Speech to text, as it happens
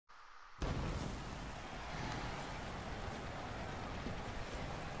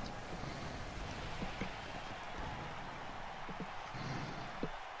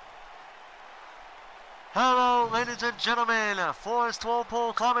Hello, ladies and gentlemen. Forrest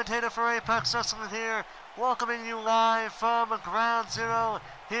Walpole, commentator for Apex Wrestling here, welcoming you live from Ground Zero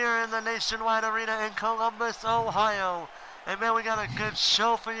here in the Nationwide Arena in Columbus, Ohio. And man, we got a good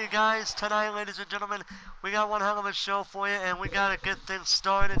show for you guys tonight, ladies and gentlemen. We got one hell of a show for you, and we got to get things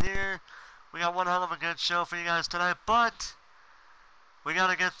started here. We got one hell of a good show for you guys tonight, but we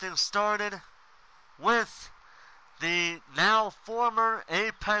got to get things started with the now former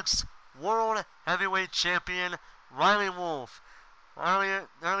Apex World Heavyweight Champion, Riley Wolf. Earlier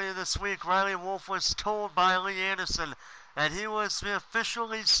this week, Riley Wolf was told by Lee Anderson that he was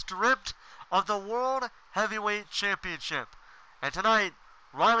officially stripped of the World Heavyweight Championship. And tonight,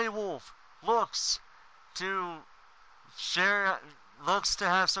 Riley Wolf looks to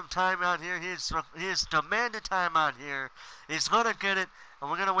have some time out here. He has demanded time out here. He's gonna get it, and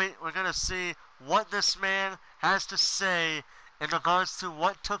we're gonna wait. We're gonna see what this man has to say in regards to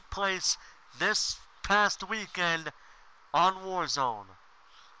what took place this past weekend on Warzone.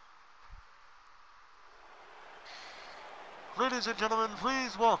 Ladies and gentlemen,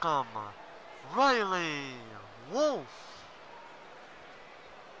 please welcome Riley Wolf.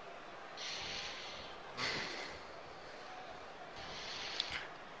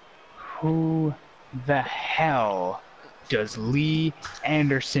 Who the hell does Lee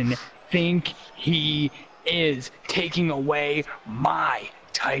Anderson think he is, taking away my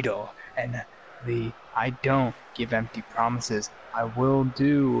title? And Lee, I don't give empty promises. I will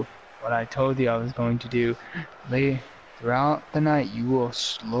do what I told you I was going to do. Lee, throughout the night you will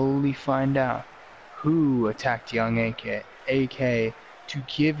slowly find out who attacked young AK to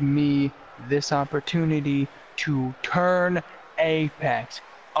give me this opportunity to turn Apex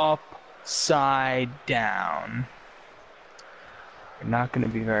upside down. You're not going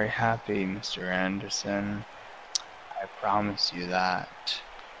to be very happy, Mr. Anderson. I promise you that.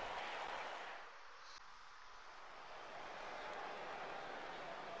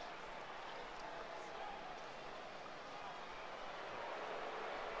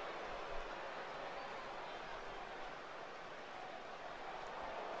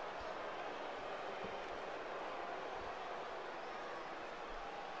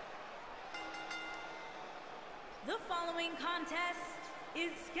 The following contest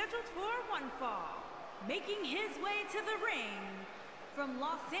is scheduled for one fall. Making his way to the ring from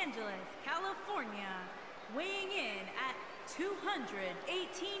Los Angeles, California, weighing in at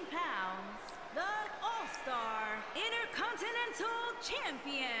 218 pounds, the All-Star Intercontinental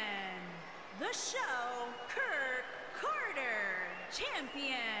Champion, the show, Kirk Carter,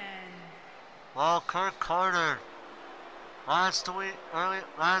 Champion. Well, Kirk Carter,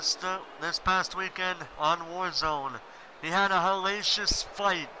 this past weekend on Warzone, he had a hellacious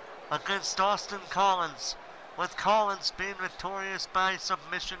fight against Austin Collins, with Collins being victorious by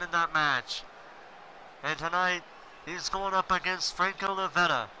submission in that match. And tonight, he's going up against Franco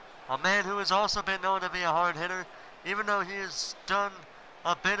Luvetta, a man who has also been known to be a hard hitter, even though he has done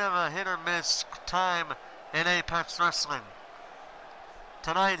a bit of a hit or miss time in Apex Wrestling.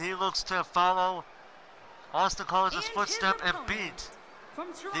 Tonight, he looks to follow Austin Collins' footstep and beat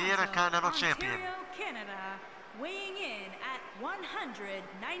Toronto, the Intercontinental Champion. Canada, weighing in at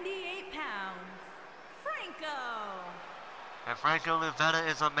 198 pounds, Franco. And Franco Luvetta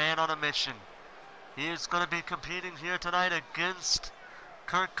is a man on a mission. He is going to be competing here tonight against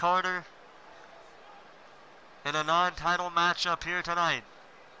Kirk Carter in a non-title matchup here tonight.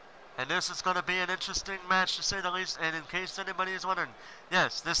 And this is going to be an interesting match, to say the least. And in case anybody is wondering,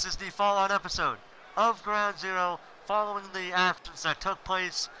 yes, this is the Fallout episode of Ground Zero, following the actions that took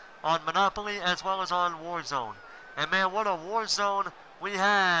place on Monopoly as well as on Warzone. And man, what a Warzone we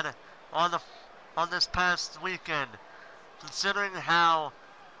had on this past weekend, considering how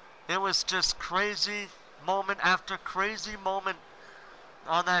it was just crazy moment after crazy moment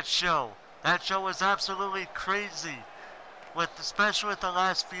on that show. That show was absolutely crazy, especially with the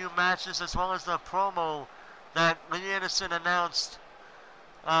last few matches, as well as the promo that Lee Anderson announced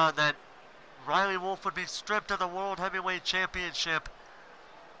that Riley Wolf would be stripped of the World Heavyweight Championship.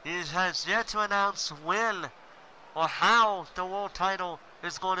 He has yet to announce when or how the world title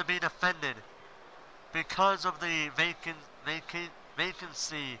is going to be defended because of the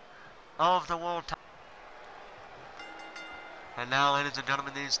vacancy of the world title. And now, ladies and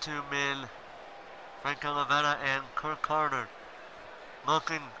gentlemen, these two men, Franco Luvetta and Kirk Carter,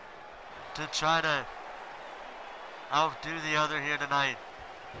 looking to try to outdo the other here tonight.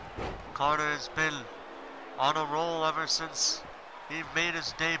 Carter has been on a roll ever since he made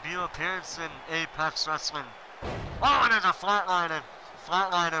his debut appearance in Apex Wrestling. Oh, and there's a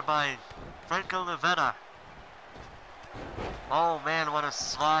flatliner by Franco Luvetta. Oh man, what a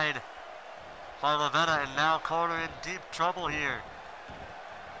slide by Luvetta, and now Carter in deep trouble here.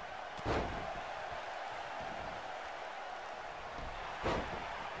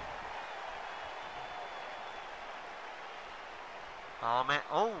 Oh man,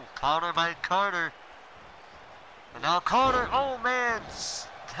 oh, counter by Carter. And now Carter, oh man,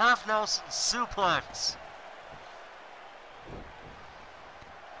 half Nelson suplex.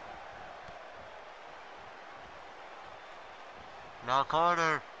 Now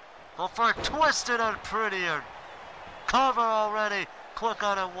Carter, go for a twisted and prettier. Cover already, quick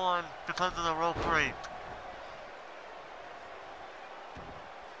on it one because of the rope break.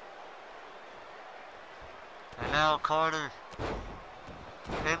 And now Carter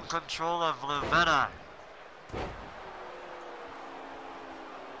in control of Luvetta.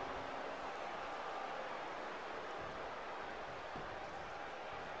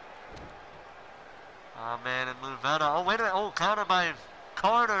 Oh man, and Luvetta. Oh wait a minute. Oh, counter by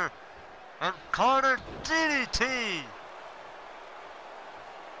Carter. And Carter DDT.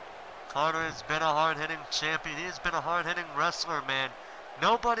 Carter has been a hard-hitting champion. He has been a hard-hitting wrestler, man.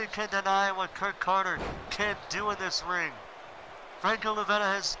 Nobody can deny what Kirk Carter can do in this ring. Franco Luvetta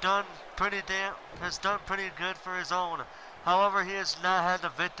has done pretty good for his own. However, he has not had the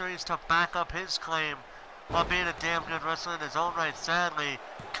victories to back up his claim of being a damn good wrestler in his own right, sadly.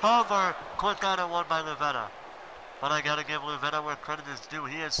 Cover, quick on it one by Luvetta. But I gotta give Luvetta where credit is due.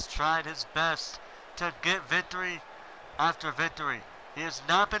 He has tried his best to get victory after victory. He has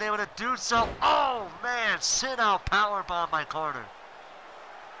not been able to do so. Oh man, sit out powerbomb by Carter.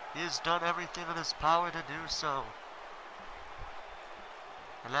 He has done everything in his power to do so.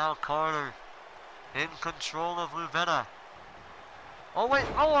 And now Carter in control of Luvetta. Oh wait,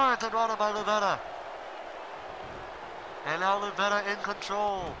 oh, Arthur Rana by Luvetta. And now Luvetta in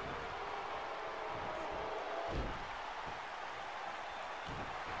control.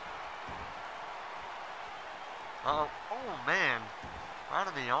 Uh-oh, oh man, right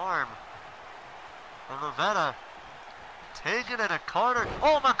in the arm. And Luvetta taking it at Carter.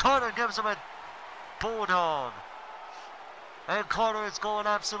 Oh, my Carter gives him a bulldog. And Carter is going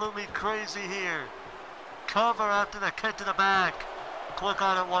absolutely crazy here. Cover after the kick to the back. Quick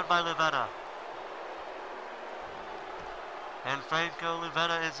on it one by Luvetta. And Franco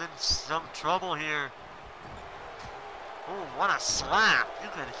Luvetta is in some trouble here. Oh, what a slap. You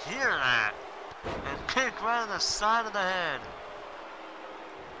could hear that. And kick right on the side of the head.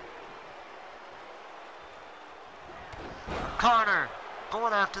 Carter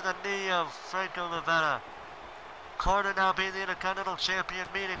going after the knee of Franco Luvetta. Carter now being the Intercontinental Champion,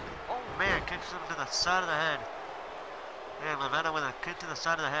 meaning, oh man, kicks him to the side of the head. Man, Luvetta with a kick to the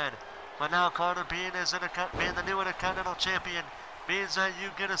side of the head. But now Carter being the new Intercontinental Champion means that you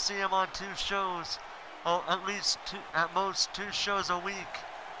get to see him on 2 shows. Oh, at most 2 shows a week.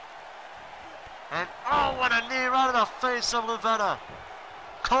 And oh, what a knee right in the face of Luvetta.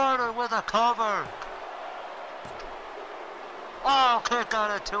 Carter with a cover. Oh, kick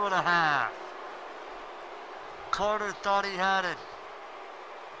on it, 2.5. Carter thought he had it.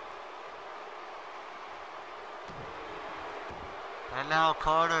 And now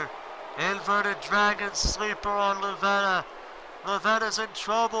Carter, inverted dragon sleeper on Luvetta. Luvetta's in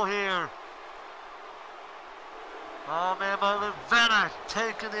trouble here. Oh man, but Luvetta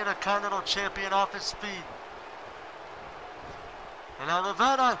taking the Intercontinental Champion off his feet. And now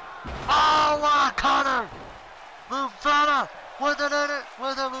Luvetta, oh, what a cutter! Luvetta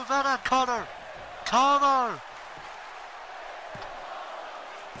with a Luvetta cutter. Cover.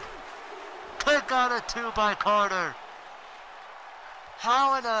 Kick on it 2 by Carter.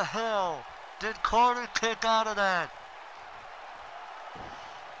 How in the hell did Carter kick out of that?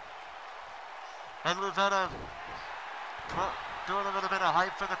 And Luvetta doing a little bit of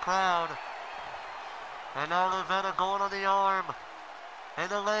hype for the crowd. And now Luvetta going on the arm.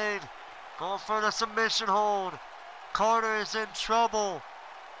 And the leg. Going for the submission hold. Carter is in trouble.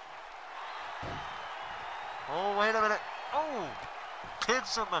 Oh, wait a minute. Oh!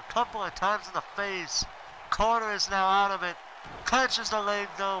 Kicks him a couple of times in the face. Carter is now out of it. Catches the leg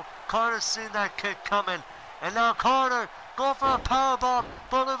though. Carter's seen that kick coming. And now Carter going for a powerbomb.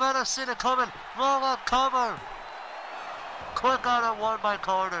 But Luvetta's seen it coming. Roll up cover. Quick on it one by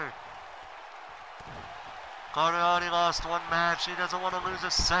Carter. Carter already lost 1 match. He doesn't want to lose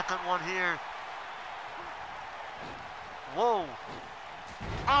a second one here. Whoa.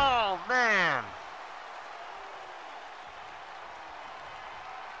 Oh man.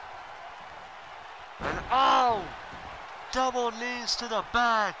 And oh! Double knees to the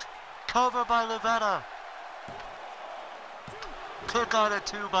back. Cover by Luvetta. Kick on it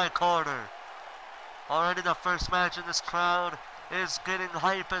 2 by Carter. Already the first match in this crowd is getting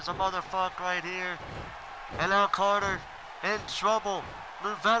hype as a motherfucker right here. And now Carter in trouble.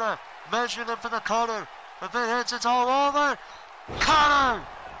 Luvetta measuring him for the cutter. If it hits, it's all over. Cutter!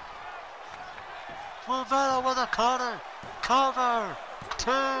 Luvetta with a cutter. Cover.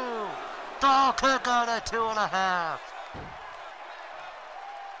 2. The kick out at 2.5.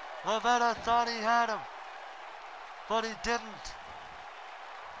 Luvetta thought he had him, but he didn't.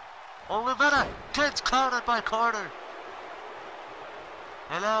 Oh, Luvetta gets countered by Carter.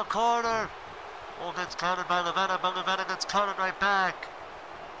 And now Carter gets countered by Luvetta, but Luvetta gets countered right back.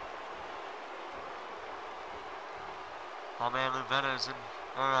 Oh man,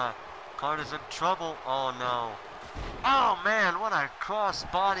 Carter's in trouble. Oh no. Oh man, what a cross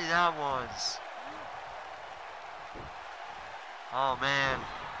body that was. Oh man,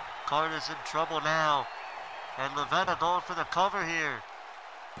 Carter's in trouble now. And Luvetta going for the cover here.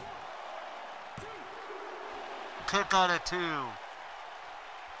 Kick out at 2.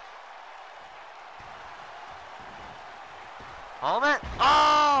 Oh man,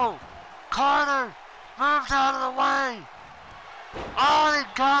 oh! Carter moves out of the way. Oh, he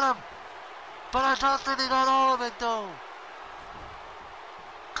got him. But I don't think he got all of it though.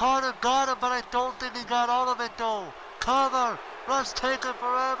 Carter got him, but I don't think he got all of it though. Cover. Let's take it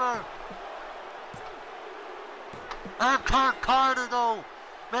forever. And Kirk Carter though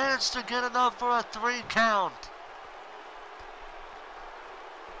managed to get enough for a 3 count.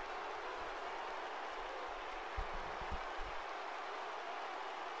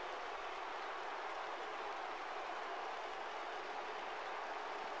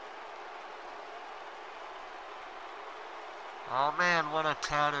 Oh man, what a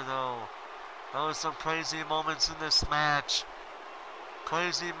counter though. There was some crazy moments in this match.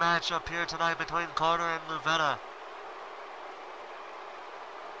 Crazy matchup here tonight between Carter and Luvetta.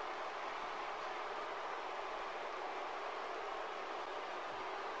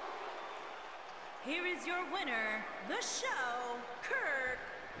 Here is your winner, the show, Kirk.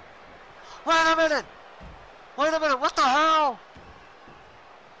 Wait a minute! Wait a minute, what the hell?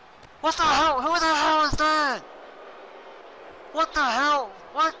 What the hell? Who the hell is that? What the hell?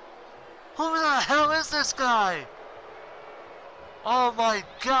 What? Who the hell is this guy? Oh my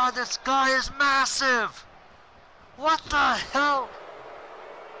god, this guy is massive! What the hell?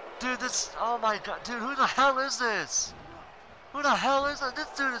 Dude, oh my god, dude, who the hell is this? Who the hell is this? This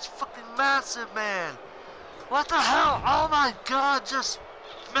dude is fucking massive, man. What the hell? Oh my god, just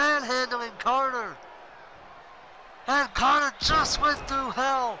manhandling Carter. And Carter just went through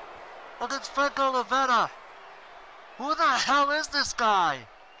hell against Franco Luvetta. Who the hell is this guy?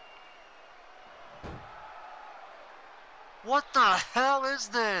 What the hell is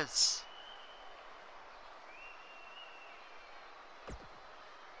this?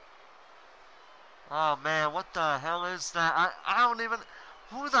 Oh man, what the hell is that? I don't even...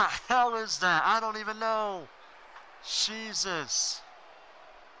 Who the hell is that? I don't even know. Jesus.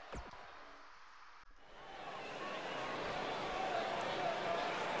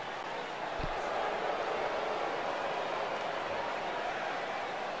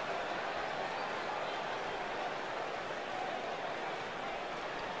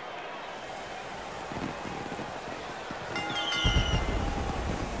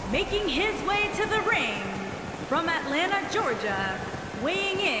 Making his way to the ring from Atlanta, Georgia,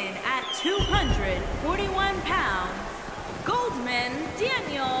 weighing in at 241 pounds, Goldman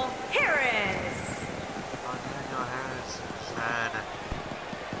Daniel Harris. Daniel Harris has had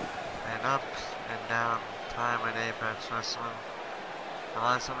an up and down time in Apex Wrestling. The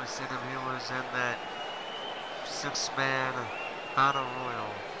last time we seen him, he was in that 6-man battle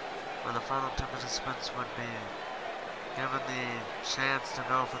royal, where the final 2 participants would be given the chance to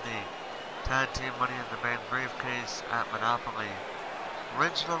go for the Tag Team Money in the Bank briefcase at Monopoly.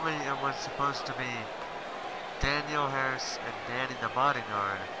 Originally, it was supposed to be Daniel Harris and Danny the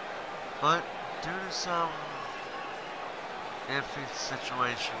Bodyguard, but due to some iffy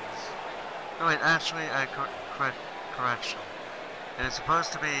situations... No, wait, actually, correction. It is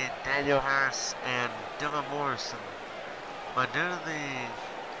supposed to be Daniel Harris and Dylan Morrison, but due to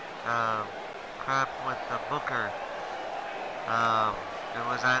the crap with the booker,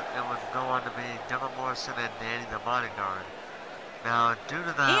 it would go on to be Dylan Morrison and Danny the Bodyguard. Now, due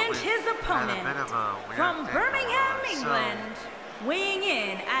to that, and his opponent had a bit of a weird from thing Birmingham, going on. England, weighing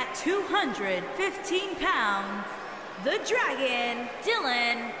in at 215 pounds, the Dragon,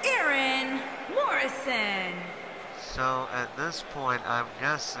 Dylan Aaron Morrison. So at this point, I'm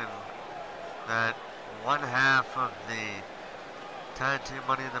guessing that one half of the Tag Team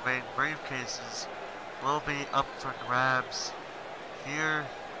Money in the Bank briefcases will be up for grabs here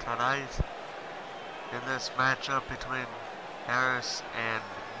tonight in this matchup between Harris and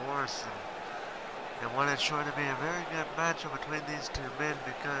Morrison. And what is sure to be a very good matchup between these two men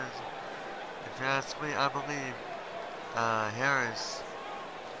because, if you ask me, I believe Harris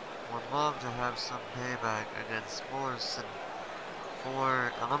would love to have some payback against Morrison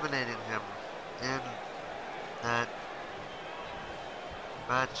for eliminating him in that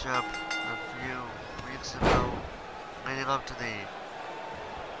matchup a few weeks ago, leading up to the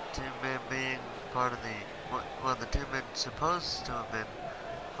two men being part of the two men supposed to have been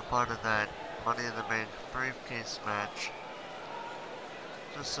a part of that Money in the Bank briefcase match.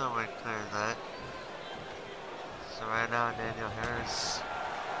 Just so we clear that. So right now, Daniel Harris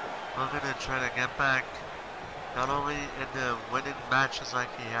looking to try to get back not only into winning matches like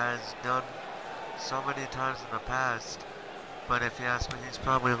he has done so many times in the past, but if you ask me, he's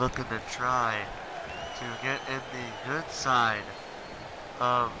probably looking to try to get in the good side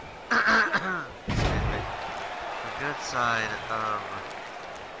of excuse me, the good side of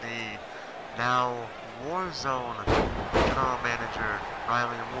the now Warzone General Manager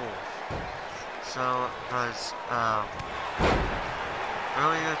Riley Wolf. So, because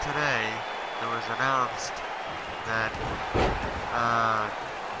earlier today it was announced that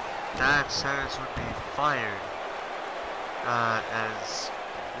Dax Harris would be fired as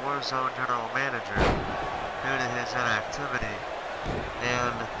Warzone General Manager due to his inactivity,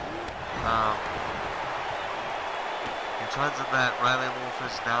 and because of that, Riley Wolf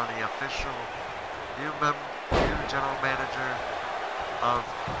is now the official new General Manager of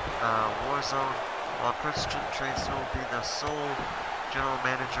Warzone, while Christian Tracy will be the sole General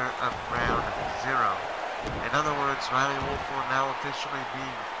Manager of Ground Zero. In other words, Riley Wolf will now officially be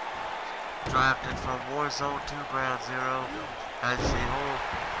drafted from Warzone to Ground Zero, as the whole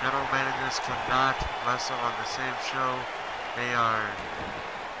General Managers cannot wrestle on the same show they are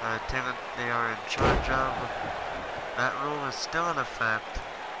in charge of. That rule is still in effect,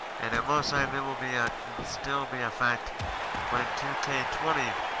 and it most likely will still be in effect when 2K20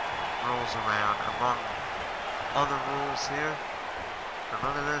 rolls around, among other rules here. And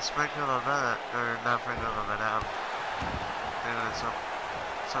look at this, Franco Luvetta, or not Franco Luvetta, I'm thinking of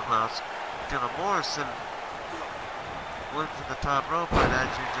something else. Dylan Morrison went for the top rope, but as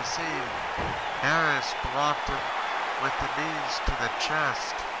you just see, Harris blocked him with the knees to the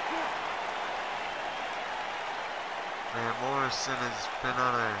chest. Man, Morrison has been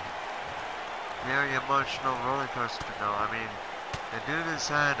on a very emotional roller coaster though. I mean, the dude has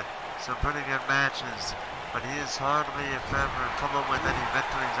had some pretty good matches, but he has hardly, if ever, come up with any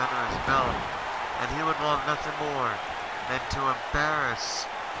victories under his belt. And he would love nothing more than to embarrass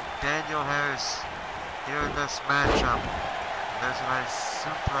Daniel Harris here in this matchup. And there's a nice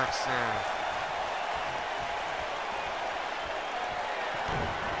suplex there.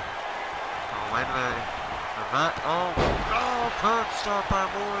 Oh, wait a minute. Curb stop by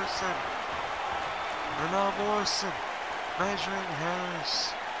Morrison. And now Morrison measuring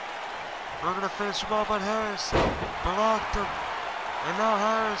Harris. We're going to finish him off on Harris. Blocked him. And now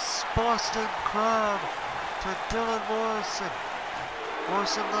Harris, Boston Crab to Dylan Morrison.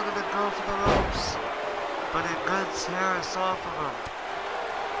 Morrison looking to go for the ropes, but he gets Harris off of him.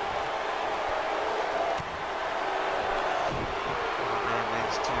 Oh man,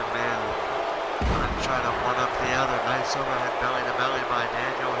 these two men are going to try to one up the other. Nice overhead belly to belly by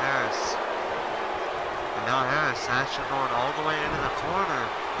Daniel Harris. And now Harris actually going all the way into the corner.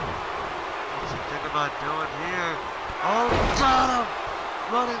 What's he thinking about doing here? Oh, got him!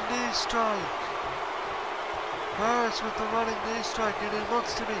 Running knee strike. Harris with the running knee strike, and he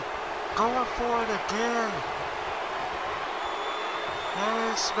looks to be going for it again.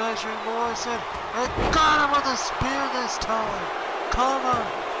 Harris measuring Morrison, and got him with a spear this time. Come on.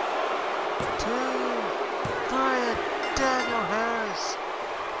 2, 3, and Daniel Harris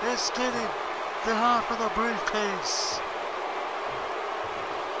is getting the half of the briefcase.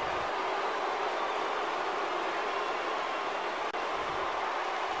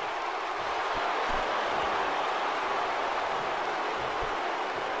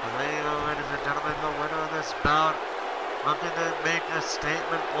 Ladies and gentlemen, the winner of this bout, looking to make a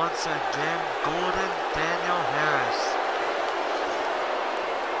statement once again, Golden Daniel Harris.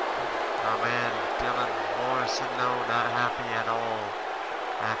 Oh man, Dylan Morrison, no, not happy at all.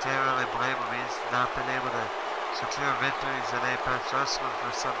 I can't really blame him. He's not been able to secure victories in Apex Wrestling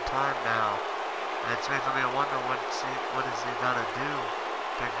for some time now. And it's making me wonder what is he got to do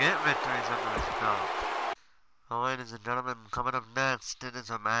to get victories under his belt. Well, ladies and gentlemen, coming up next, it is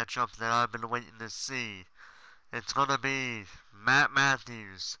a matchup that I've been waiting to see. It's going to be Matt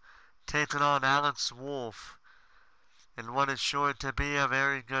Matthews taking on Alex Wolf in what is sure to be a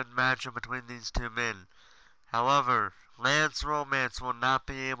very good matchup between these two men. However, Lance Romance will not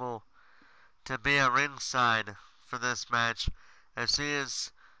be able to be at ringside for this match, as he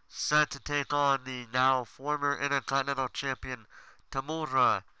is set to take on the now former Intercontinental Champion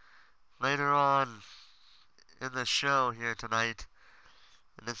TAMURA later on in the show here tonight.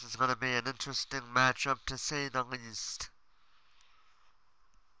 And this is going to be an interesting matchup to say the least.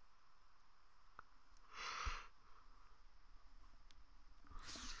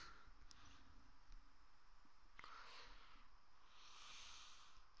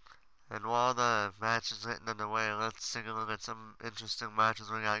 And while the match is getting underway, let's take a look at some interesting matches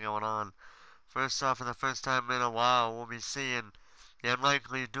we got going on. First off, for the first time in a while, we'll be seeing the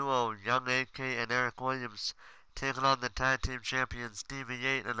unlikely duo Young AK and Eric Williams taking on the tag team champions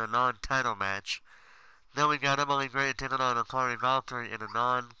DV8 in a non-title match. Then we got Emeile taking on Akari Valkyrie in a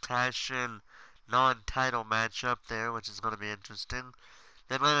non-cash-in, non-title matchup there, which is going to be interesting.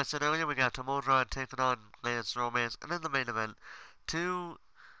 Then, like I said earlier, we got TAMURA taking on Lance Romance, and in the main event, two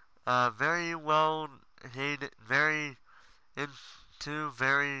very well hated, two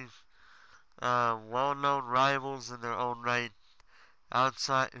very well-known rivals in their own right,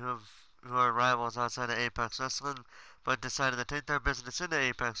 who are rivals outside of Apex Wrestling, but decided to take their business into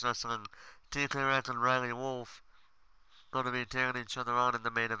Apex Wrestling. TK and Riley Wolf going to be tearing each other on in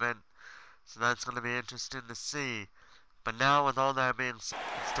the main event, so that's going to be interesting to see. But now, with all that being said,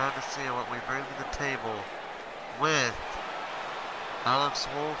 it's time to see what we bring to the table with Alex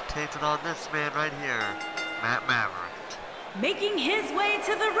Wolf taking on this man right here, Matt Maverick. Making his way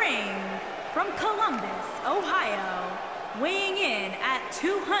to the ring from Columbus, Ohio, weighing in at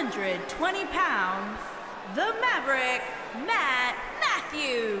 220 pounds, the Maverick, Matt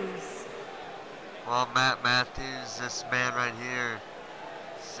Matthews. Well, Matt Matthews, this man right here,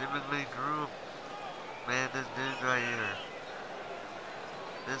 seemingly grew, man, this dude right here.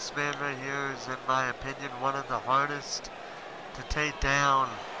 This man right here is, in my opinion, one of the hardest to take down,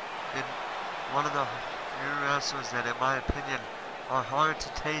 in one of the few wrestlers that, in my opinion, are hard to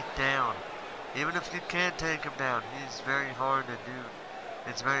take down. Even if you can't take him down, he's very hard to do.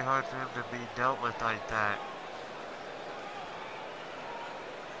 It's very hard for him to be dealt with like that.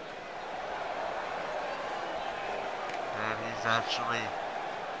 And he's actually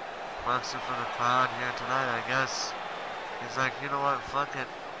flexing for the crowd here tonight, I guess. He's like, you know what, fuck it.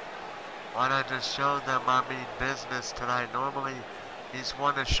 Why not just show them I mean business tonight? Normally, he's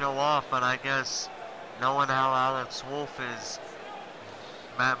one to show off, but I guess knowing how Alex Wolf is,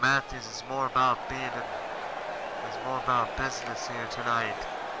 Matt Matthews is more about more about business here tonight.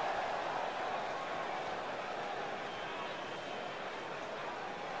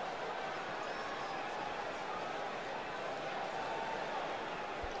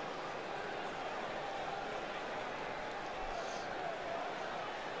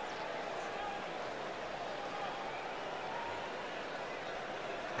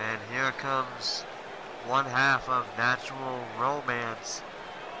 And here comes one half of Natural Romance.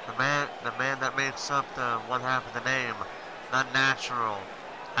 The man that makes up the one half of the name, not Natural,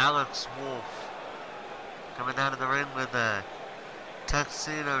 Alex Wolf, coming down to the ring with a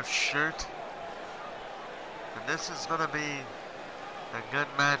tuxedo shirt. And this is going to be a good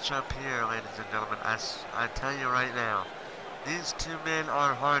matchup here, ladies and gentlemen. I tell you right now, these two men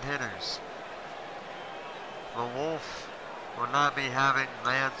are hard hitters. The Wolf will not be having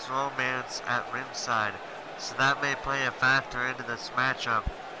Lance Romance at ringside, so that may play a factor into this matchup,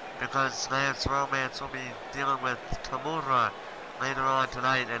 because Lance Romance will be dealing with TAMURA later on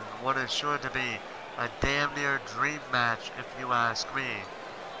tonight, and what is sure to be a damn near dream match, if you ask me.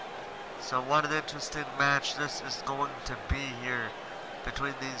 So what an interesting match this is going to be here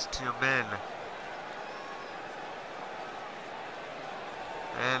between these two men.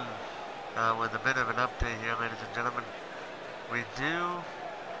 And with a bit of an update here, ladies and gentlemen, we do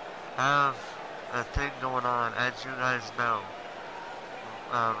have a thing going on, as you guys know.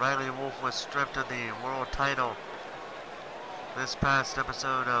 Riley Wolf was stripped of the world title this past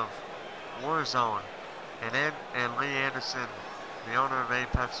episode of Warzone, and Lee Anderson, the owner of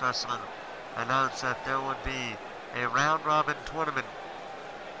Apex Wrestling, announced that there would be a round-robin tournament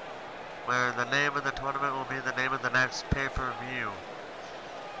where the name of the tournament will be the name of the next pay-per-view.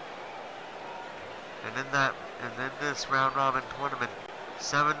 And in this round-robin tournament,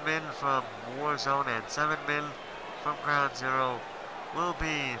 7 men from Warzone and 7 men from Ground Zero will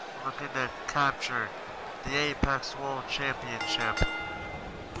be looking to capture the Apex World Championship.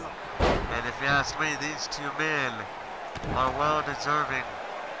 And if you ask me, these two men are well deserving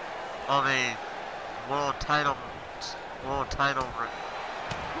of a world title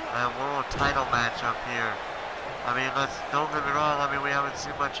matchup here. I mean, don't get me wrong, I mean, we haven't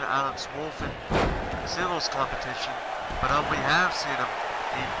seen much of Alex Wolf in singles competition, But we have seen him.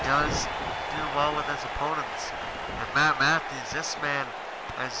 He does do well with his opponents. And Matt Matthews, this man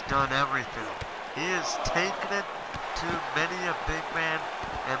has done everything. He has taken it to many a big man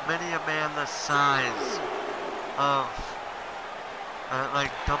and many a man the size of,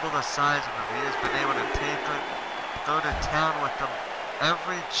 like double the size of him. He has been able to take it, go to town with them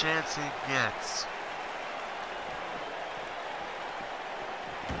every chance he gets.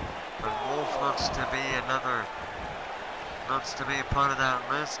 But Wolf looks to be part of that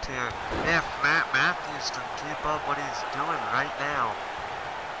list here. If Matt Matthews can keep up what he's doing right now.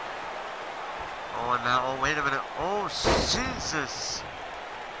 Oh, and now, oh, wait a minute. Oh, Jesus.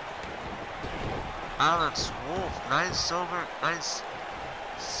 Alex Wolf, nice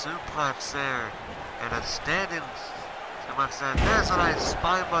suplex there. And a standing suplex there. There's a nice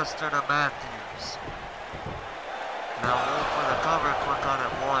spine buster to Matthews. Now Wolf for the cover, quick on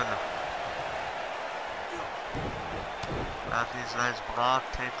it, one. Matthews, nice block,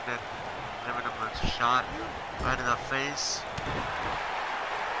 taking it, giving him a shot right in the face.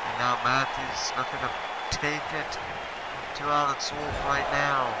 And now Matthews looking to take it to Alex Wolf right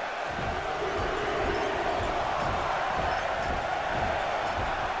now.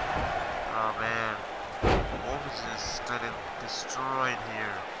 Oh man, Wolf is just getting destroyed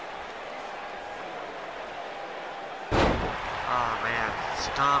here. Oh man,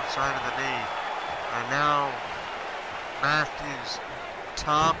 stomps right in the knee. And now Matthews,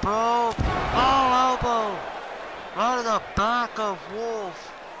 top rope, oh, elbow, right in the back of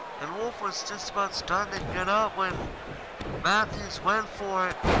Wolf. And Wolf was just about starting to get up when Matthews went for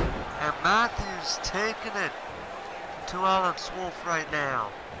it. And Matthews taking it to Alex Wolf right now.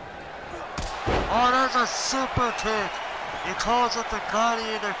 Oh, there's a super kick. He calls it the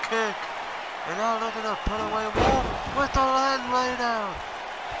gladiator kick. And now looking to put away Wolf with the land lay down.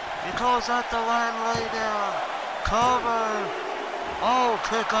 He calls that the land lay down. Cover. Oh,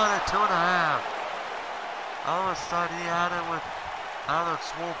 kick on it, 2.5. I almost thought he had it with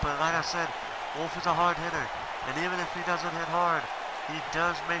Alex Wolf, but like I said, Wolf is a hard hitter. And even if he doesn't hit hard, he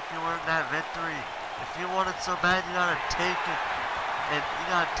does make you earn that victory. If you want it so bad, you gotta take it. And you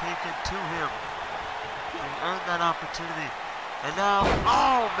gotta take it to him. And earn that opportunity. And now,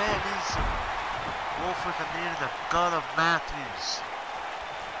 oh man, he's Wolf with the knee to the gut of Matthews.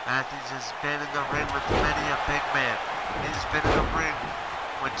 Matthews has been in the ring with many a big man. He's been in the ring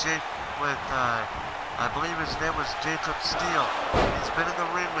with I believe his name was Jacob Steele. He's been in the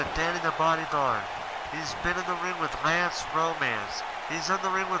ring with Danny the Bodyguard. He's been in the ring with Lance Romance. He's in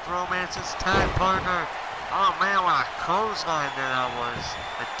the ring with Romance's tag partner. Oh man, what a clothesline there that was.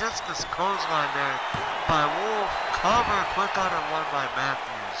 A discus clothesline there by Wolf. Cover, quick on it, one by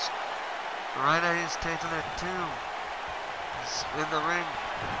Matthews. Right now he's taking it too. He's in the ring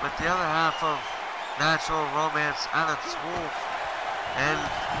with the other half of Natural Romance, Alex Wolf. And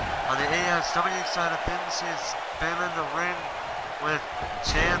on the ASW side of things, he's been in the ring with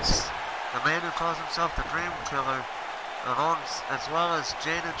Chance, the man who calls himself the Dream Killer, as well as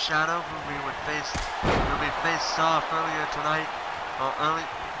Jaden Shadow, who we faced off earlier tonight, early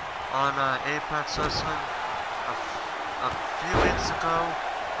on Apex Wrestling a few weeks ago,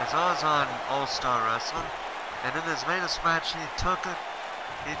 as well as on All-Star Wrestling. And in his latest match, he took a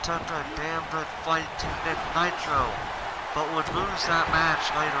damn good fight to Nick Nitro, but would lose that match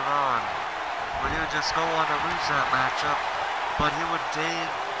later on. Where he would just go on to lose that matchup, but he would gain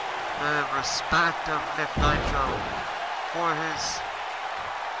the respect of Nick Nitro for his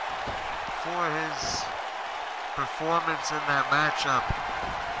performance in that matchup.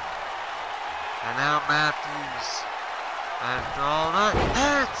 And now Matthews, after all that,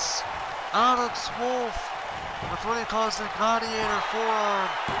 hits Alex Wolf with what he calls the gladiator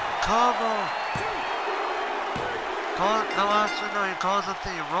forearm. Cover. No, actually, no, he calls it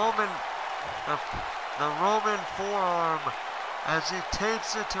the Roman forearm as he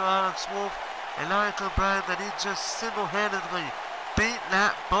takes it to Alex Wolf. And now he can brag that he just single-handedly beat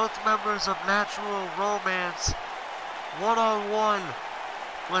both members of Natural Romance one-on-one,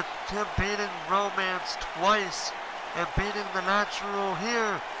 with him beating Romance twice and beating the Natural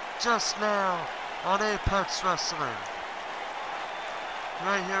here just now on Apex Wrestling.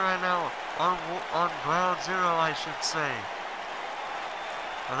 Right here, right now, on ground zero, I should say.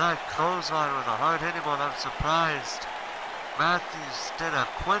 And that clothesline was a hard-hitting one. I'm surprised Matthews did a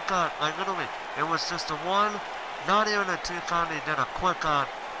quick on, like literally, it was just a one, not even a two count, he did a quick on.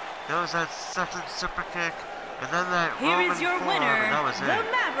 There was that second super kick, and then that Here Roman is your forearm, winner, and that was the it.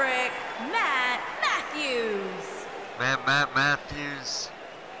 Maverick, Matt Matthews. Man, Matt Matthews,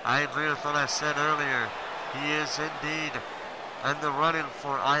 I agree with what I said earlier. He is indeed in the running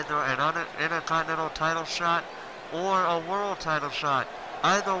for either an Intercontinental title shot or a world title shot.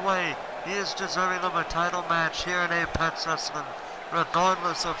 Either way, he is deserving of a title match here in Apex Wrestling,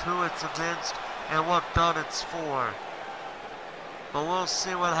 regardless of who it's against and what belt it's for. But we'll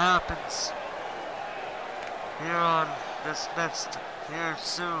see what happens here on this here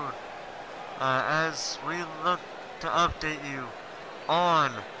soon, as we look to update you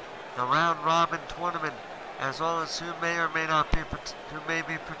on the round robin tournament, as well as who may or may not be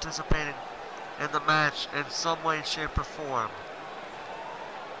participating in the match in some way, shape, or form.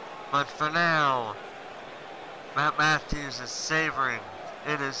 But for now, Matt Matthews is savoring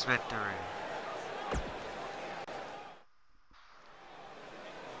in his victory.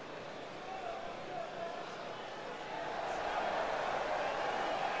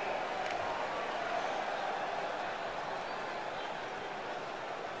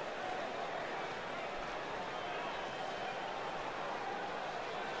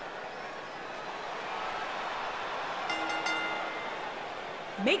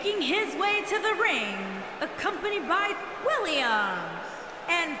 Making his way to the ring, accompanied by Williams,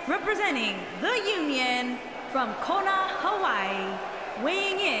 and representing the Union from Kona, Hawaii,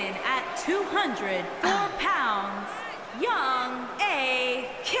 weighing in at 204 pounds, Young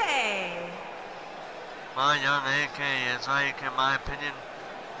AK. Well, Young AK is like, in my opinion,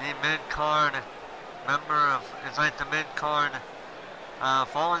 the mid-card member of, is like the mid-card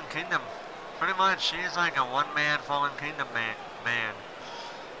Fallen Kingdom. Pretty much, she's like a one-man Fallen Kingdom man.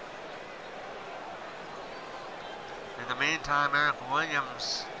 In the meantime, Eric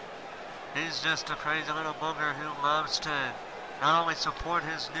Williams, he's just a crazy little booger who loves to not only support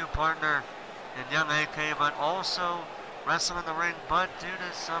his new partner in Young AK, but also wrestle in the ring. But due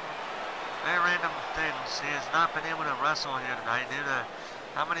to some very random things, he has not been able to wrestle here tonight due to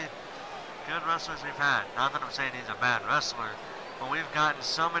how many good wrestlers we've had. Not that I'm saying he's a bad wrestler, but we've gotten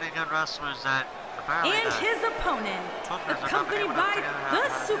so many good wrestlers that apparently and his opponent, accompanied by the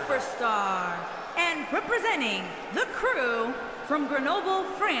Superstar, and representing the Crew from Grenoble,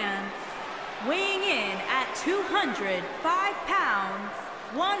 France, weighing in at 205 pounds,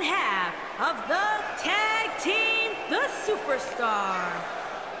 one half of the tag team, the Superstar.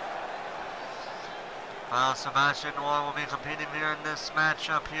 Well, Sebastian Noire will be competing here in this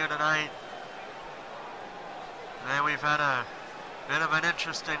matchup here tonight. And then we've had a bit of an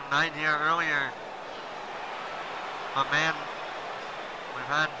interesting night here earlier. But man, we've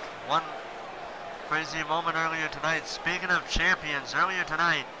had one crazy moment earlier tonight. Speaking of champions, earlier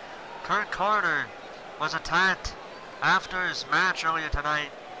tonight, Kirk Carter was attacked after his match earlier tonight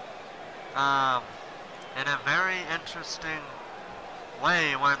in a very interesting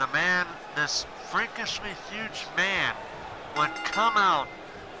way, where the man, this freakishly huge man, would come out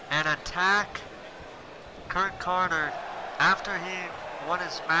and attack Kirk Carter after he won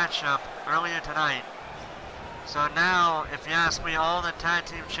his matchup earlier tonight. So now, if you ask me, all the tag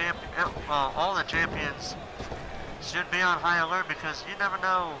team all the champions should be on high alert, because you never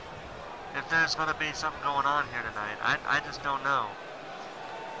know if there's going to be something going on here tonight. I just don't know.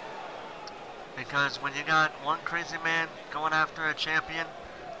 Because when you got one crazy man going after a champion,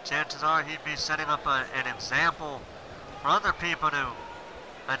 chances are he'd be setting up an example for other people to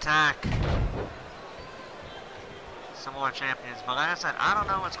attack some more champions. But like I said, I don't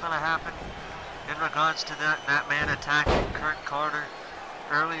know what's going to happen in regards to that man attacking Kirk Carter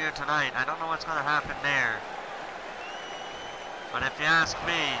earlier tonight. I don't know what's going to happen there. But if you ask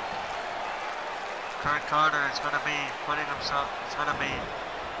me, Kirk Carter is going to be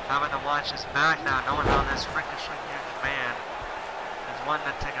having to watch his back now, knowing how this freakishly huge man is wanting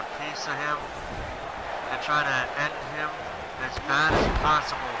to take a piece of him and try to end him as bad as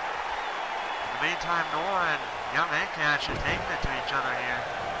possible. In the meantime, Noire and Young AK actually taking it to each other here.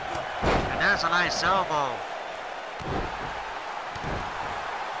 And there's a nice elbow.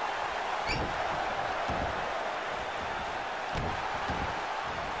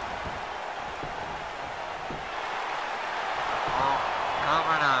 Oh,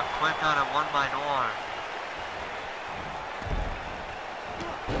 covering a quick out of one by Noire.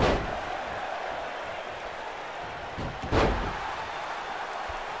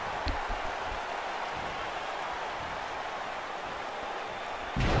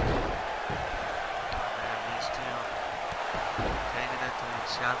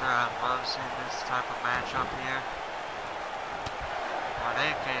 I love seeing this type of matchup here.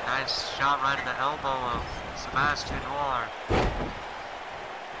 AK, nice shot right in the elbow of Sebastian Noire.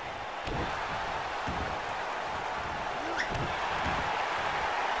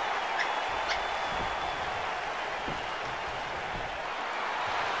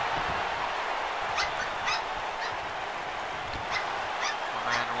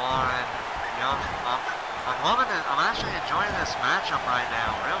 matchup right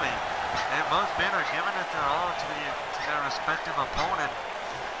now, really. And both men are giving it their all to their respective opponent.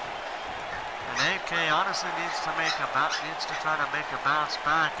 And AK honestly needs to try to make a bounce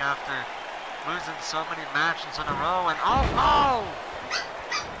back after losing so many matches in a row. And oh!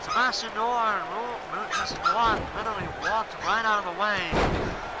 Sebastian Noire just literally walked right out of the way.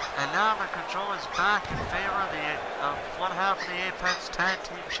 And now the control is back in favor of one half of the Apex Tag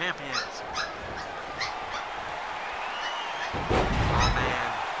Team Champions. Oh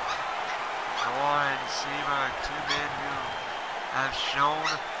man. Noire and Siva are two men who have shown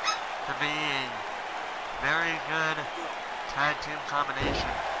to be a very good tag team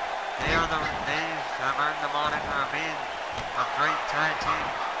combination. They have earned the moniker of being a great tag team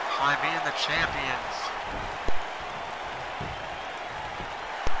by being the champions.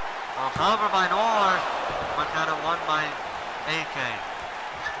 Well, covered by Noire, but kind of won by AK.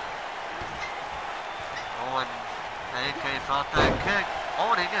 Oh, and AK fought that kick.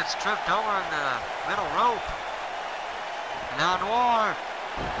 Oh, and he gets tripped over in the middle rope. And now Noire.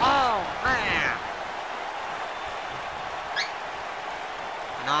 Oh, man.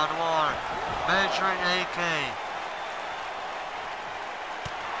 And now Noire measuring AK.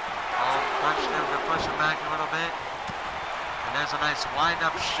 Oh, punched him to push him back a little bit. And there's a nice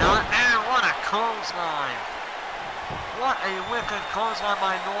wind-up shot. And what a clothesline. What a wicked clothesline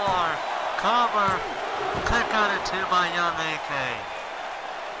by Noire. Cover. Kick out of two by young AK.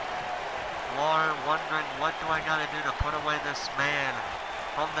 Noire wondering, what do I got to do to put away this man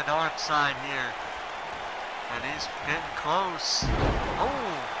from the dark side here? And he's getting close.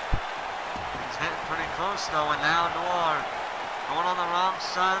 Oh! He's getting pretty close though. And now Noire going on the wrong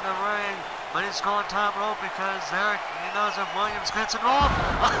side of the ring. But he's going top rope because he knows if Williams gets it off.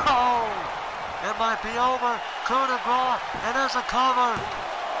 Oh! It might be over. Coup de grace. And there's a cover.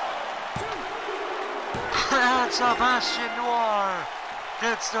 And Sebastian Noire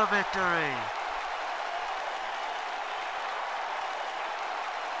gets the victory.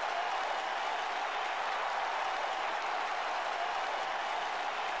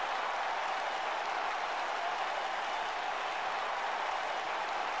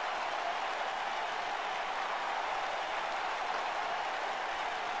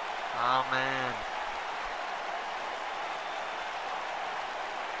 Oh man.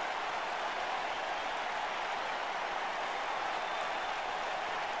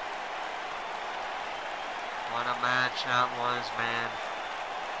 What a match that was, man.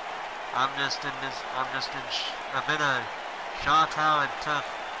 I'm just in a bit of shock how it took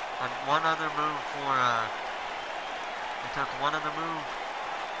one other move for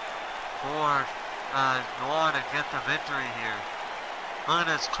Noire to get the victory here. Look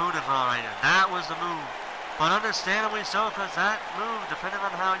at this coup de grace right here. That was the move. But understandably so, because that move, depending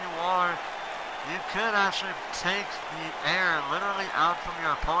on how you are, you could actually take the air literally out from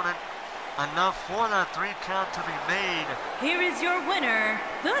your opponent. Enough for that 3 count to be made. Here is your winner,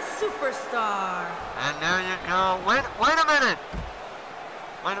 the Superstar. And there you go. Wait a minute.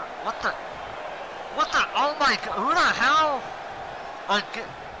 What the, oh my God, who the hell?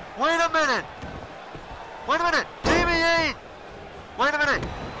 Wait a minute. Deviate. Wait a minute.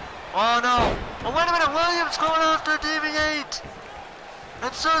 Oh no. Oh, wait a minute. Williams going after Deviate.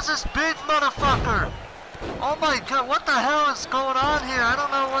 And so is this big motherfucker. Oh my God, what the hell is going on here? I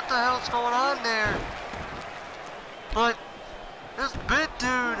don't know what the hell's going on there. But this big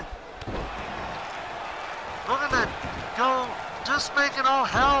dude looking to go, just making all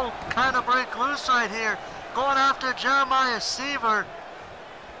hell kind of break loose right here. Going after Jeremiah Seaver.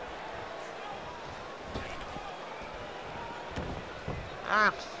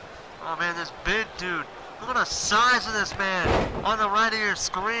 Oh man, this big dude. Look at the size of this man on the right of your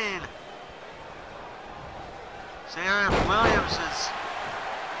screen. Aaron Williams is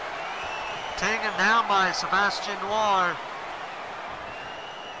taken down by Sebastian Noire.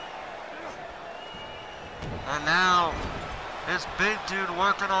 And now this big dude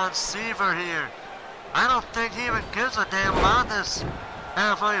working on Seaver here. I don't think he even gives a damn about this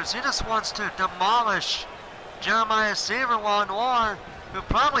Aaron Williams. He just wants to demolish Jeremiah Seaver, while Noire, who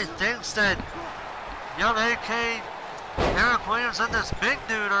probably thinks that young AK, Eric Williams, and this big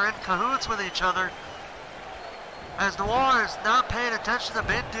dude are in cahoots with each other. As Noire is not paying attention to the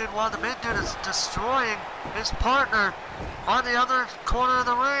big dude while the big dude is destroying his partner on the other corner of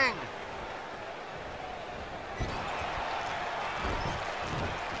the ring.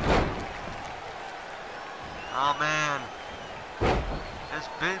 Oh man.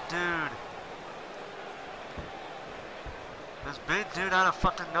 This big dude out of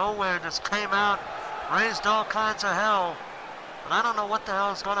fucking nowhere just came out, raised all kinds of hell. But I don't know what the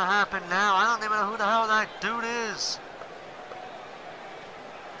hell is going to happen now. I don't even know who the hell that dude is.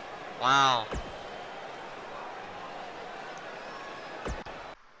 Wow.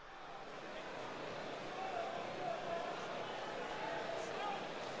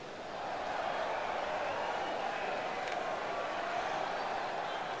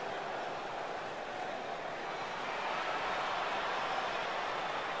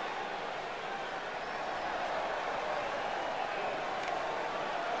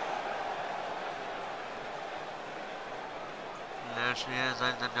 There she is,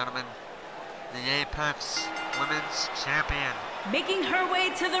 ladies and gentlemen, the Apex Women's Champion. Making her way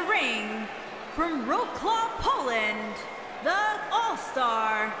to the ring from Wrocław, Poland, the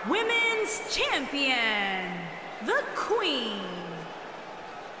All-Star Women's Champion, the Queen.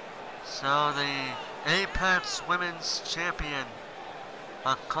 So the Apex Women's Champion,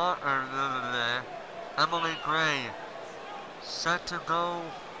 Emeile Gray, set to go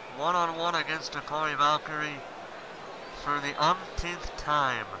one-on-one against Akari Valkyrie for the umpteenth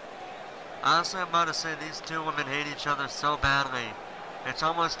time. Honestly, I'm about to say these two women hate each other so badly. It's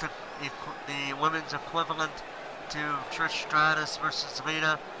almost the women's equivalent to Trish Stratus versus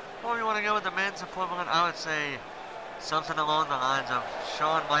Lita. Or if you want to go with the men's equivalent, I would say something along the lines of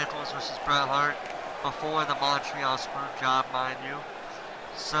Shawn Michaels versus Bret Hart before the Montreal screw job, mind you.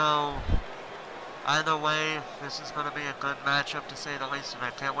 So, either way, this is going to be a good matchup to say the least, and I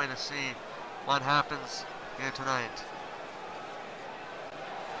can't wait to see what happens here tonight.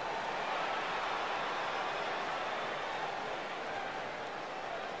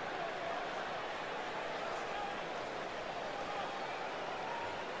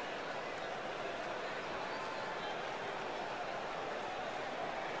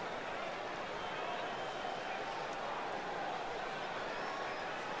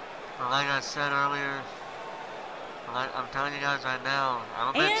 Like I said earlier, I'm telling you guys right now, I'm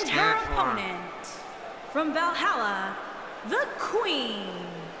a bit scared for her. And her opponent, from Valhalla, the Queen.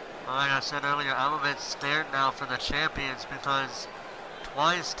 Like I said earlier, I'm a bit scared now for the champions because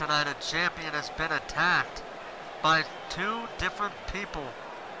twice tonight a champion has been attacked by two different people.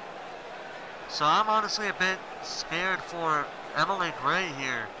 So I'm honestly a bit scared for Emeile Gray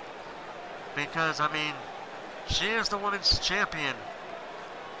here because, I mean, she is the women's champion.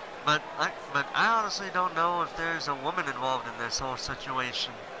 But I honestly don't know if there's a woman involved in this whole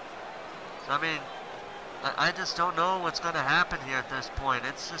situation. So, I mean, I just don't know what's going to happen here at this point.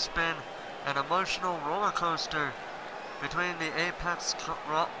 It's just been an emotional roller coaster between the Apex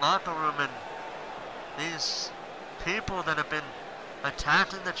locker room and these people that have been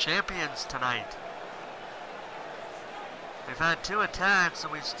attacking the champions tonight. We've had 2 attacks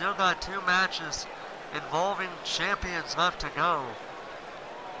and we've still got 2 matches involving champions left to go.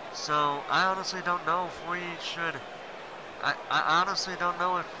 So I honestly don't know if we should. I honestly don't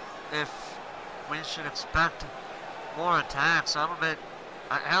know if we should expect more attacks. I'm a bit.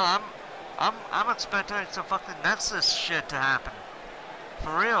 Hell, I'm expecting some fucking Nexus shit to happen.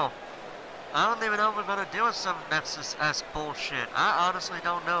 For real. I don't even know if we're gonna deal with some Nexus-esque bullshit. I honestly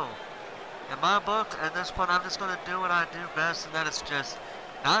don't know. In my book, at this point, I'm just gonna do what I do best, and that is just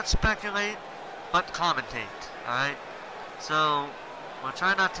not speculate, but commentate. All right. So. We'll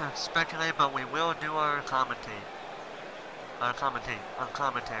try not to speculate, but we will do our commentary.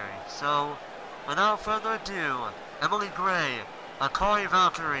 So, without further ado, Emeile Gray, Akari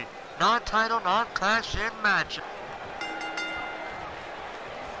Valkyrie, non-title, non-cash-in match.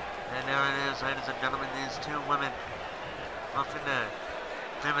 And there it is, ladies and gentlemen, these 2 women looking to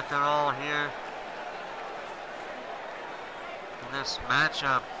give it their all here in this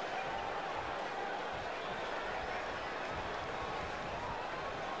matchup.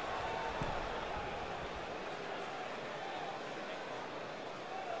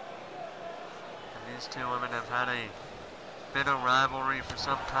 These 2 women have had a bit of rivalry for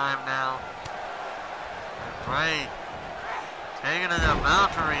some time now. And Gray taking it to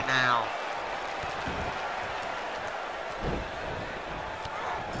Valkyrie now.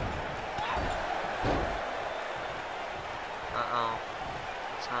 Uh-oh.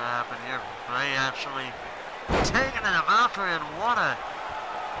 What's gonna happen here? Gray actually taking it to Valkyrie, and what a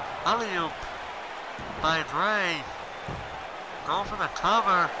alley-oop by Gray. Going for the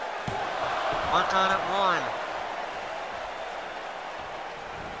cover. One on at 1.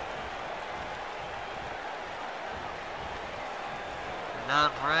 And now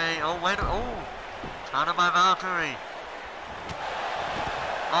Gray. Oh, wait. Oh. Counted by Valkyrie.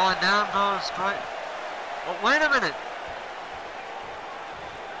 Oh, and down goes Gray. Oh, wait a minute.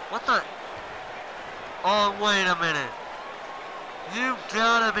 What the? Oh, wait a minute. You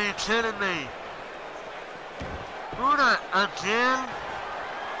gotta be kidding me. Buddha again?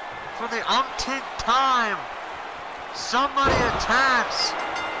 For the umpteenth time, somebody attacks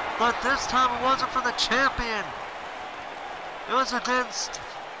But this time it wasn't for the champion. It was against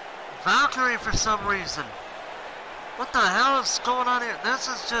Valkyrie for some reason. What the hell is going on here? This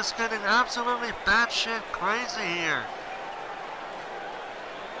is just getting absolutely batshit crazy here.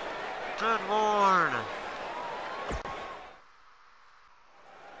 Good lord.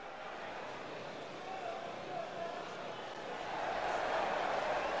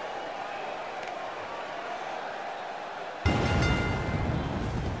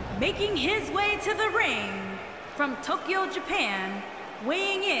 Making his way to the ring from Tokyo, Japan,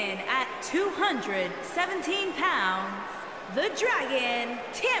 weighing in at 217 pounds, the Dragon,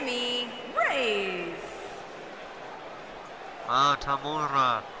 Tammy Race. Oh,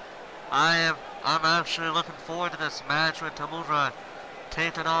 TAMURA. I'm actually looking forward to this match with TAMURA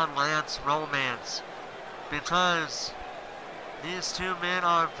taking on Lance Romance, because these two men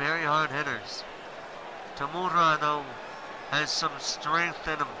are very hard hitters. TAMURA, though, has some strength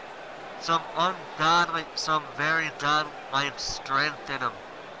in him. Some very godlike strength in him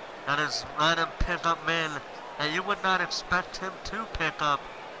that has let him pick up men that you would not expect him to pick up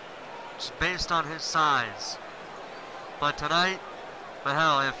just based on his size. But tonight, but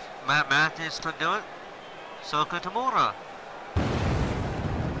hell, if Matt Matthews could do it, so could TAMURA.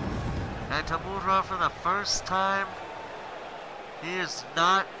 And TAMURA, for the first time, he is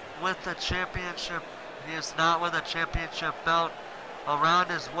not with the championship. He is not with a championship belt around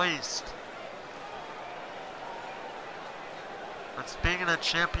his waist. But speaking of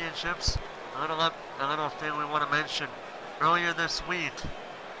championships, a little thing we want to mention. Earlier this week,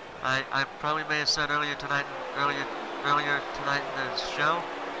 I probably may have said earlier tonight in the show,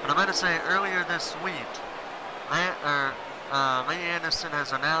 but I meant to say earlier this week, Lee Anderson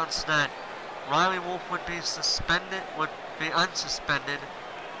has announced that Riley Wolf would be unsuspended,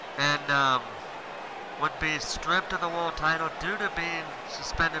 and would be stripped of the world title due to being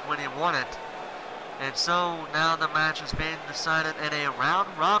suspended when he won it. And so now the match is being decided in a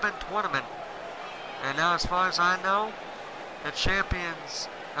round-robin tournament. And now, as far as I know, the champions,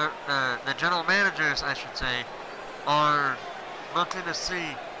 the general managers, I should say, are looking to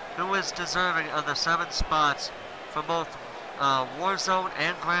see who is deserving of the 7 spots for both Warzone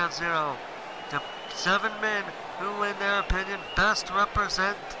and Ground Zero. The 7 men who, in their opinion, best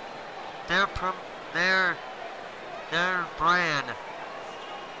represent their brand.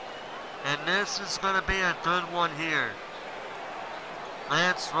 And this is going to be a good one here.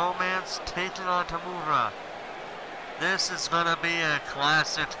 Lance Romance taking on TAMURA. This is going to be a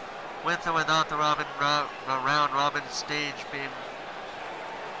classic, with or without the round robin stage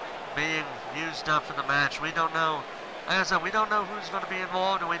being used up for the match. We don't know. Like I said, we don't know who's going to be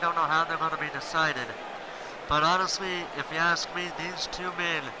involved, and we don't know how they're going to be decided. But honestly, if you ask me, these 2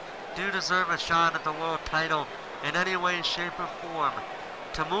 men do deserve a shot at the world title in any way, shape, or form.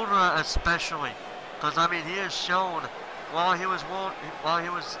 TAMURA especially, because I mean, he has shown while he was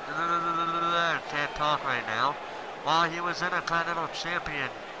can't talk right now, while he was Intercontinental Champion,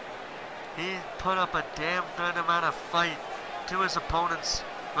 he put up a damn good amount of fight to his opponents,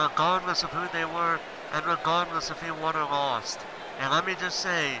 regardless of who they were and regardless if he won or lost. And let me just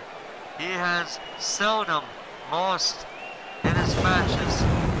say, he has seldom lost in his matches,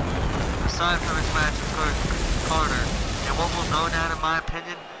 aside from his match with Kirk Carter. And what will go down, in my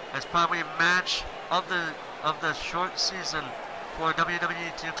opinion, as probably a match of the short season for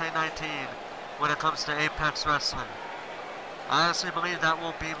WWE 2K19 when it comes to Apex Wrestling. I honestly believe that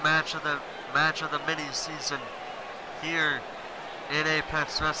will be match of the mini season here in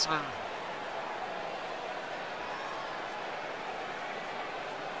Apex Wrestling.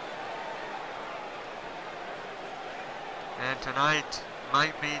 And tonight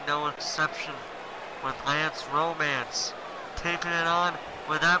might be no exception, with Lance Romance taking it on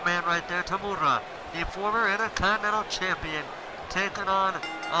with that man right there, TAMURA, the former Intercontinental Champion, taking on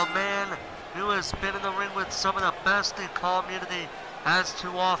a man who has been in the ring with some of the best the community has to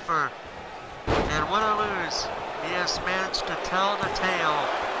offer. And win or lose, he has managed to tell the tale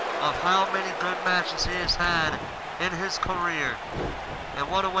of how many good matches he has had in his career. And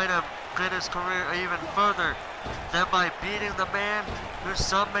what a way to get his career even further than by beating the man who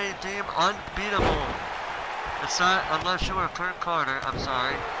some may deem unbeatable. Unless you were Kirk Carter, I'm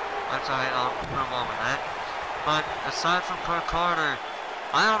sorry, I'll move on with that. But aside from Kirk Carter,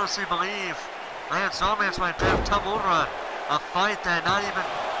 I honestly believe Lance Romance might give TAMURA a fight that not even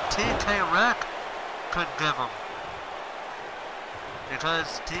TK Rec could give him.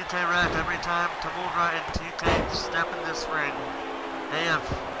 Because TK Rec, every time TAMURA and TK step in this ring, it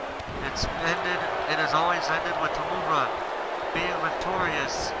has always ended with TAMURA being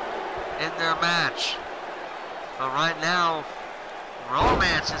victorious in their match. But right now,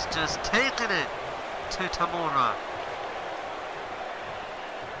 Romance is just taking it to TAMURA.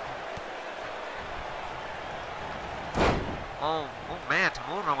 Oh man,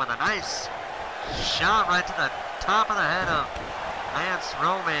 TAMURA with a nice shot right to the top of the head of Lance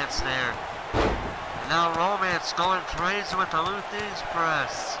Romance there. And now Romance going crazy with the Luthi's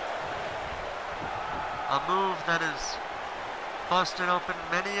press. A move that is busted open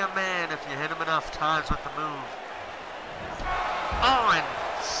many a man if you hit him enough times with the move. Oh, and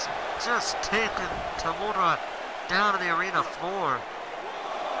just taking TAMURA down to the arena floor.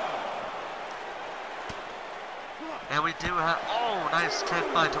 And we do have, oh, nice kick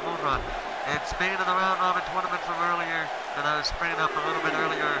by TAMURA. And speaking of the round robin tournament from earlier, that I was bringing up a little bit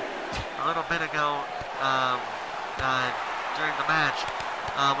ago, during the match,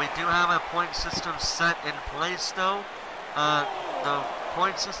 we do have a point system set in place though. The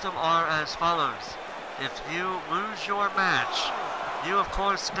point system are as follows. If you lose your match, you of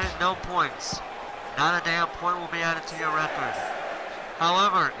course get no points. Not a damn point will be added to your record.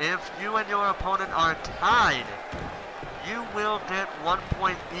 However, if you and your opponent are tied, you will get 1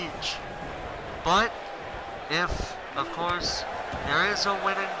 point each. But if, of course, there is a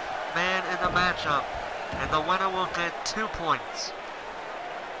winning man in the matchup, and the winner will get 2 points.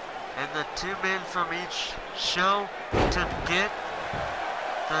 And the 2 men from each show to get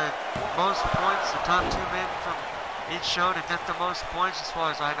the most points, the top 2 men from each show to get the most points. As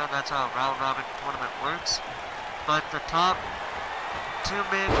far as I know, that's how a round robin tournament works. But the top 2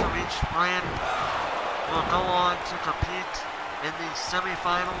 men from each brand will go on to compete in the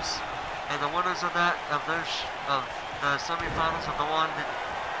semifinals, and the winners of the semifinals will go on to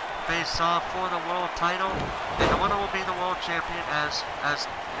face off for the world title, and the winner will be the world champion as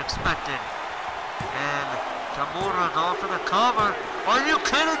expected. And TAMURA going for the cover. Are you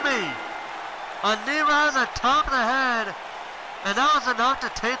kidding me? A knee right on the top of the head, and that was enough to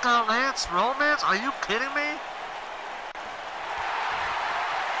take out Lance Romance? Are you kidding me?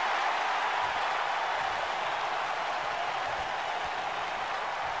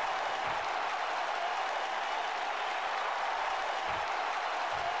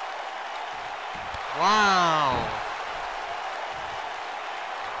 Wow.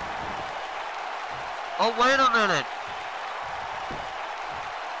 Oh, wait a minute.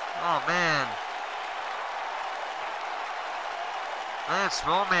 Oh, man. Lance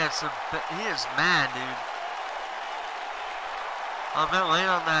Romance, he is mad, dude. I'm a bit late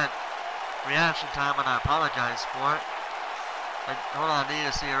on that reaction time, and I apologize for it. Hold on, I need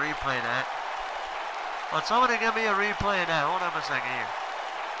to see a replay of that. Well, somebody give me a replay of that. Hold on a second here.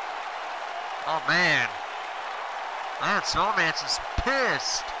 Oh, man. Lance Romance is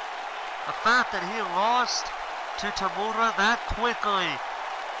pissed. The fact that he lost to TAMURA that quickly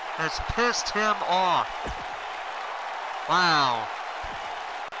has pissed him off. Wow.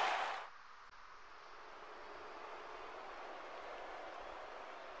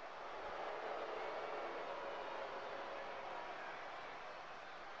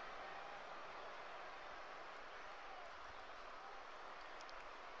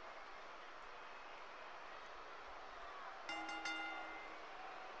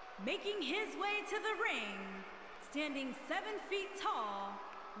 Making his way to the ring, standing 7 feet tall,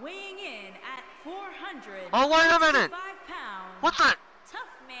 weighing in at 400. Oh, wait a minute! Pounds. What the? Tough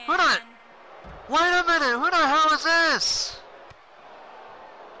man. Wait a minute! Who the hell is this?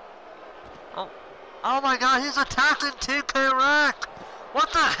 Oh my God! He's attacking TK Rack.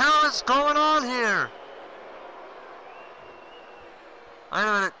 What the hell is going on here? Wait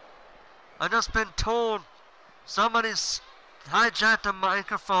a minute! I've just been told somebody's hijacked the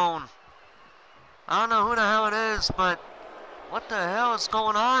microphone. I don't know who the hell it is, but what the hell is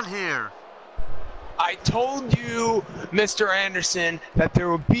going on here? I told you, Mr. Anderson, that there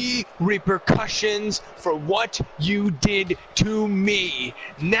will be repercussions for what you did to me.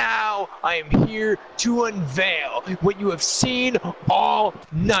 Now I am here to unveil what you have seen all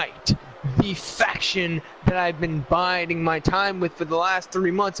night. The faction that I've been biding my time with for the last 3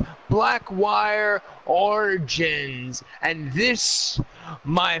 months, Blackwire Origins. And this,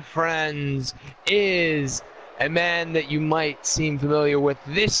 my friends, is a man that you might seem familiar with.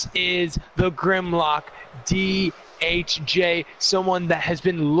 This is the Grimlock DHJ, someone that has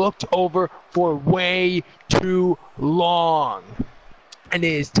been looked over for way too long. And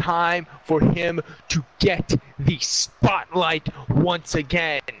it is time for him to get the spotlight once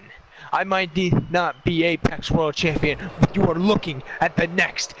again. I might not be Apex World Champion, but you are looking at the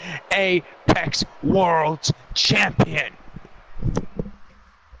next Apex World Champion.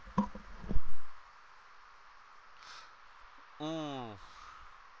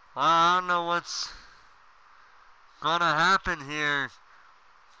 I don't know gonna happen here?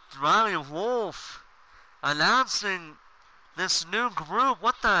 Riley Wolf announcing this new group.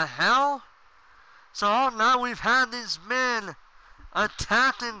 What the hell? So all now we've had these men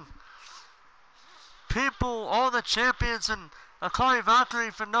attacking people, all the champions in Akari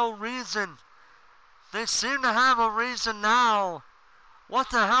Valkyrie for no reason. They seem to have a reason now. What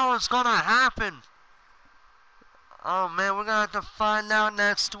the hell is gonna happen? Oh man, we're gonna have to find out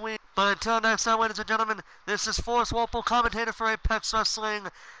next week. But until next time, ladies and gentlemen, this is Forrest Walpole, commentator for Apex Wrestling,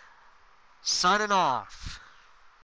 signing off.